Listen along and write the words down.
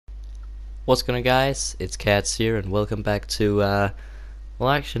What's going on, guys? It's Cats here, and welcome back to, well,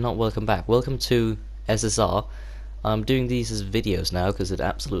 actually not welcome back, welcome to SSR. I'm doing these as videos now because it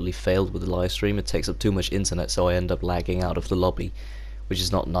absolutely failed with the live stream. It takes up too much internet, so I end up lagging out of the lobby, which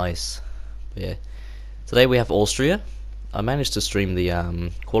is not nice. But yeah, today we have Austria. I managed to stream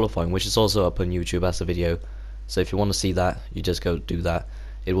the qualifying, which is also up on YouTube as a video, so if you want to see that, you just go do that.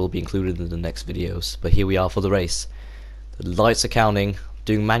 It will be included in the next videos. But here we are for the race. The lights are counting.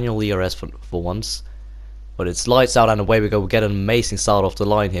 Doing manual ERS for once, but it's lights out and away we go. We get an amazing start off the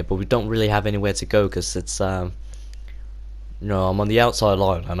line here, but we don't really have anywhere to go because it's I'm on the outside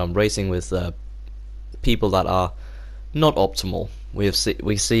line and I'm racing with people that are not optimal. We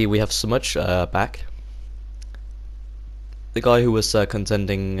have so much back. The guy who was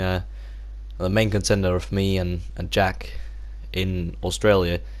contending, the main contender of me and Jack in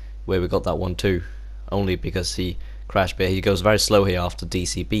Australia, where we got that one too, only because he crashed, but he goes very slow here after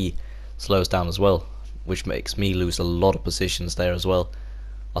DCB slows down as well, which makes me lose a lot of positions there as well.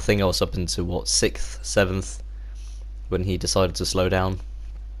 I think I was up into what, 6th, 7th when he decided to slow down.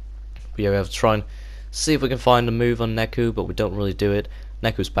 But yeah, we have to try and see if we can find a move on Neku, but we don't really do it.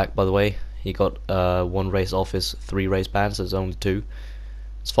 Neku's back, by the way. He got one race off his 3 race ban, so it's only 2.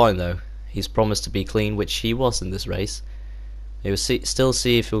 It's fine though. He's promised to be clean, which he was in this race. We will still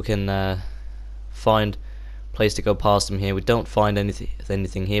see if we can find place to go past him here. We don't find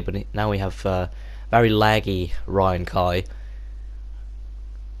anything here, but now we have very laggy Ryan Kai.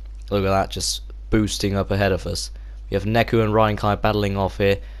 Look at that, just boosting up ahead of us. We have Neku and Ryan Kai battling off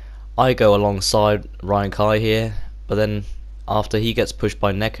here. I go alongside Ryan Kai here, but then after he gets pushed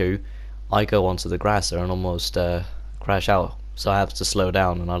by Neku, I go onto the grasser and almost crash out. So I have to slow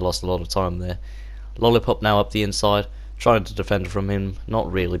down, and I lost a lot of time there. Lollipop now up the inside, trying to defend from him. Not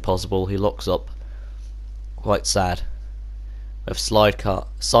really possible. He locks up. Quite sad. We have sidecar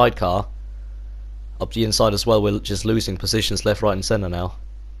up the inside as well. We're just losing positions left, right and centre now.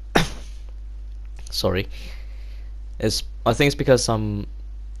 Sorry. I think it's because I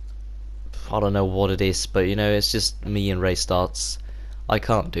don't know what it is, but you know, it's just me and race starts. I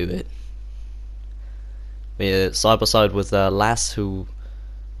can't do it. We're side by side with Lass, who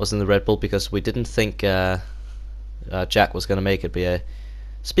was in the Red Bull, because we didn't think Jack was going to make it. But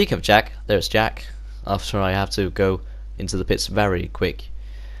speaking of Jack, there's Jack. After I have to go into the pits very quick.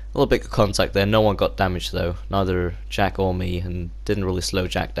 A little bit of contact there, no one got damaged though, neither Jack or me, and didn't really slow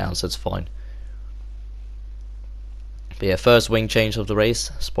Jack down, so it's fine. But yeah, first wing change of the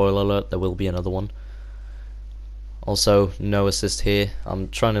race, spoiler alert, there will be another one. Also, no assist here. I'm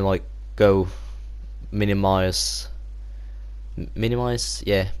trying to like go minimize the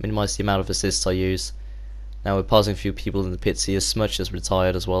amount of assists I use. Now we're passing a few people in the pits here, Smudge is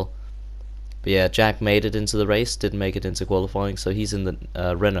retired as well. But yeah, Jack made it into the race, didn't make it into qualifying, so he's in the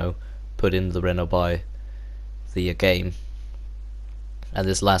Renault, put in the Renault by the game. And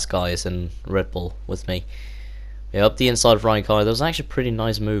this last guy is in Red Bull with me. Yeah, up the inside of Ryan Kai, that was actually a pretty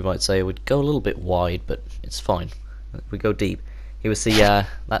nice move, I'd say. It would go a little bit wide, but it's fine. We go deep. Here we see,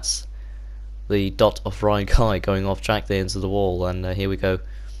 that's the dot of Ryan Kai going off track there into the wall, and here we go.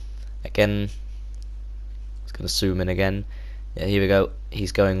 Again, just going to zoom in again. Yeah, here we go.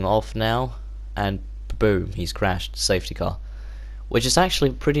 He's going off now. And boom, he's crashed. Safety car, which is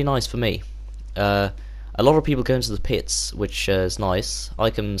actually pretty nice for me. A lot of people go into the pits, which is nice.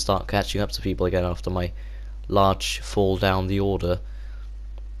 I can start catching up to people again after my large fall down the order.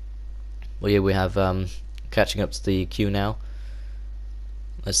 Well, yeah, we have catching up to the queue now.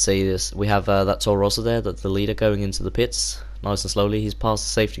 Let's see this. We have that Toro Rosso there, the leader, going into the pits nice and slowly. He's past the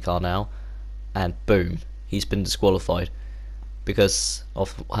safety car now, and boom, he's been disqualified. Because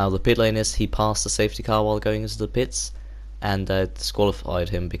of how the pit lane is, he passed the safety car while going into the pits, and disqualified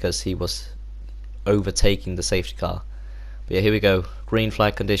him because he was overtaking the safety car. But yeah, here we go. Green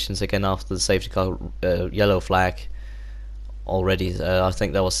flag conditions again after the safety car. Yellow flag already. I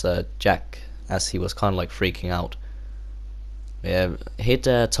think that was Jack, as he was kind of like freaking out. Yeah, hit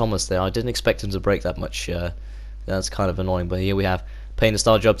Thomas there. I didn't expect him to break that much. That's kind of annoying. But here we have Pain to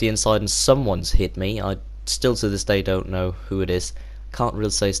Star up the inside, and someone's hit me. I still to this day don't know who it is. Can't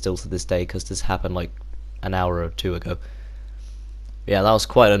really say still to this day because this happened like an hour or 2 ago. Yeah, that was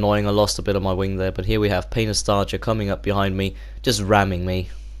quite annoying. I lost a bit of my wing there, but here we have Pain Nostalgia coming up behind me, just ramming me.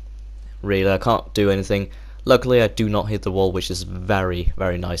 Really, I can't do anything. Luckily I do not hit the wall, which is very,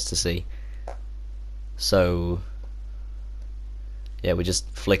 very nice to see. So yeah, we just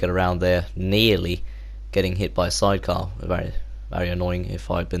flickered around there, nearly getting hit by a sidecar. Very, very annoying if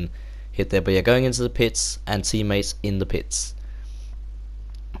I'd been hit there. But yeah, going into the pits and teammates in the pits.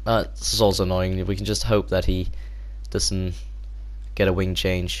 This is also annoying. We can just hope that he doesn't get a wing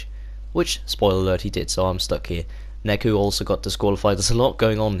change. which, spoiler alert, he did, so I'm stuck here. Neku also got disqualified. There's a lot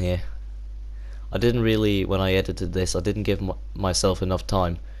going on here. I didn't really, when I edited this, I didn't give myself enough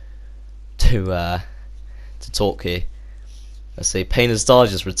time to talk here. Let's see, Painted Star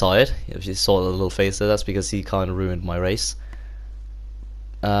just retired. If you saw the little face there, that's because he kind of ruined my race.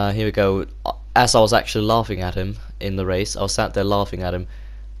 Here we go. As I was actually laughing at him in the race, I was sat there laughing at him,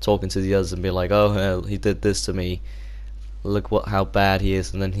 talking to the others and being like, "Oh, hell, he did this to me. Look how bad he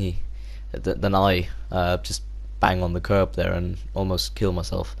is." And then I just bang on the curb there and almost kill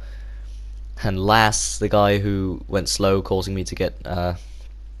myself. And last, the guy who went slow, causing me to get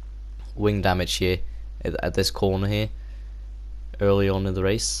wing damage here at this corner here early on in the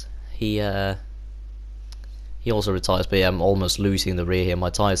race, he also retires. But yeah, I'm almost losing the rear here. My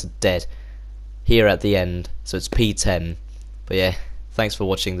tires are dead here at the end, so it's P10. But yeah, thanks for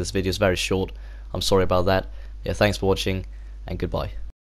watching. This video is very short. I'm sorry about that. Yeah, thanks for watching, and goodbye.